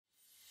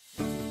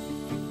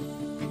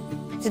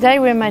Today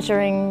we're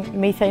measuring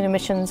methane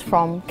emissions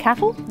from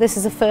cattle. This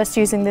is a first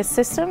using this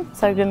system,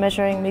 so we've been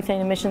measuring methane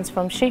emissions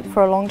from sheep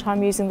for a long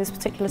time using this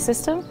particular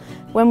system.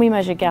 When we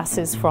measure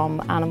gases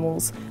from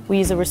animals, we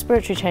use a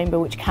respiratory chamber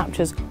which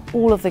captures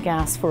all of the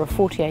gas for a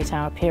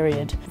 48-hour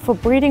period. For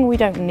breeding, we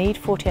don't need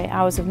 48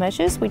 hours of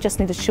measures, we just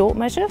need a short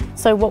measure.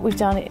 So what we've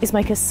done is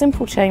make a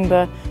simple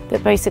chamber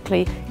that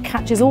basically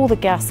catches all the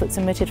gas that's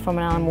emitted from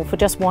an animal for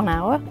just 1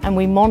 hour, and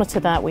we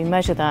monitor that, we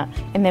measure that,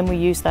 and then we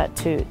use that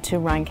to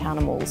rank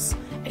animals.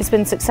 It's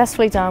been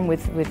successfully done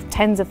with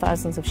tens of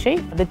thousands of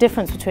sheep. The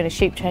difference between a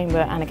sheep chamber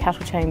and a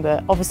cattle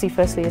chamber, obviously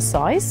firstly is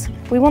size.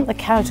 We want the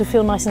cow to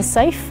feel nice and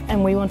safe,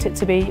 and we want it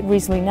to be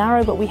reasonably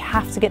narrow, but we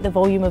have to get the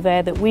volume of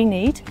air that we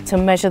need to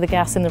measure the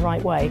gas in the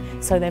right way,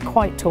 so they're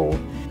quite tall.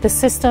 The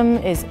system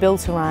is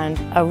built around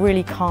a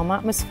really calm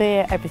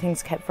atmosphere,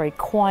 everything's kept very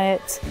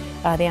quiet,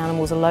 the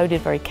animals are loaded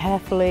very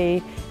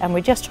carefully, and we're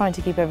just trying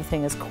to keep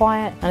everything as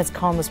quiet and as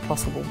calm as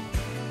possible.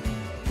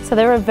 So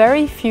there are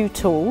very few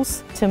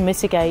tools to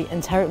mitigate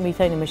enteric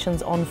methane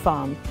emissions on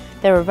farm.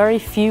 There are very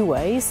few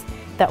ways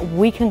that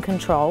we can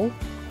control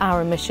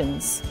our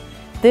emissions.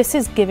 This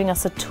is giving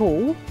us a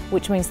tool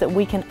which means that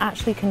we can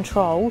actually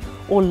control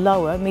or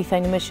lower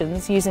methane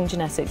emissions using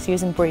genetics,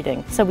 using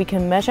breeding. So we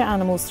can measure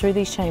animals through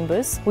these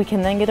chambers, we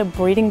can then get a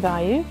breeding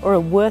value or a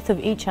worth of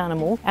each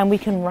animal, and we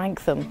can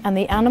rank them. And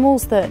the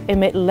animals that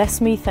emit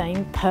less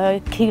methane per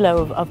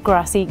kilo of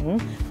grass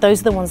eaten,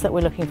 those are the ones that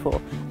we're looking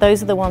for.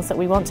 Those are the ones that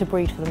we want to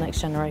breed for the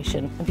next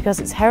generation. And because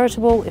it's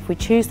heritable, if we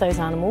choose those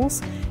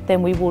animals,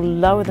 then we will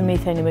lower the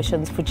methane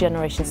emissions for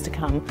generations to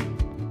come.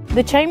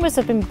 The chambers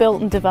have been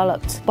built and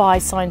developed by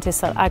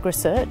scientists at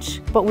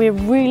AgResearch, but we're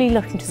really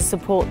looking to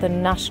support the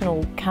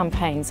national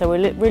campaign. So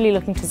we're really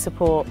looking to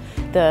support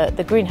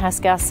the Greenhouse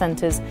Gas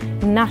Centre's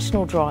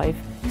national drive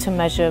to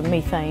measure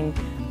methane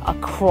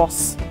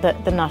across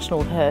the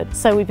national herd.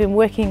 So we've been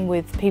working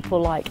with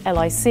people like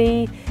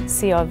LIC,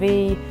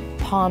 CRV,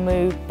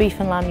 PAMU, Beef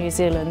and Lamb New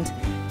Zealand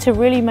to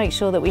really make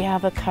sure that we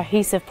have a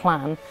cohesive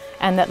plan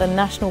and that the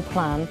national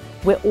plan,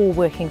 we're all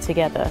working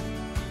together.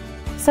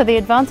 So the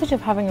advantage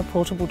of having a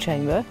portable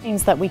chamber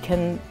means that we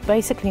can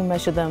basically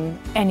measure them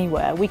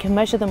anywhere. We can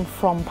measure them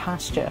from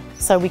pasture.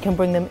 So we can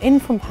bring them in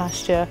from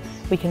pasture,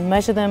 we can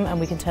measure them, and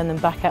we can turn them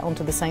back out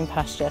onto the same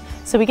pasture.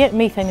 So we get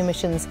methane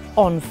emissions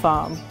on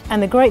farm.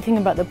 And the great thing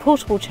about the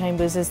portable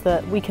chambers is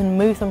that we can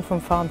move them from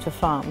farm to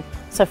farm.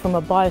 So from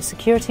a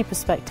biosecurity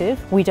perspective,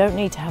 we don't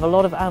need to have a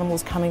lot of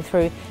animals coming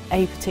through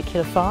a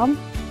particular farm.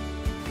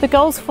 The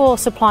goals for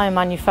supply and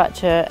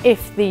manufacture,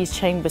 if these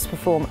chambers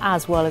perform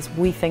as well as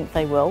we think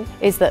they will,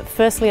 is that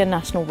firstly a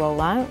national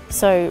rollout,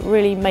 so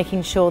really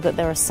making sure that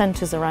there are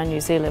centres around New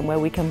Zealand where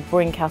we can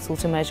bring cattle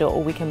to measure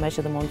or we can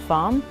measure them on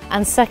farm.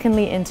 And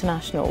secondly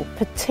international,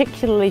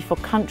 particularly for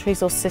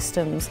countries or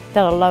systems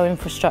that are low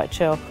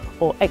infrastructure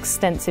or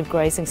extensive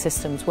grazing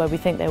systems where we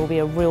think there will be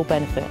a real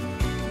benefit.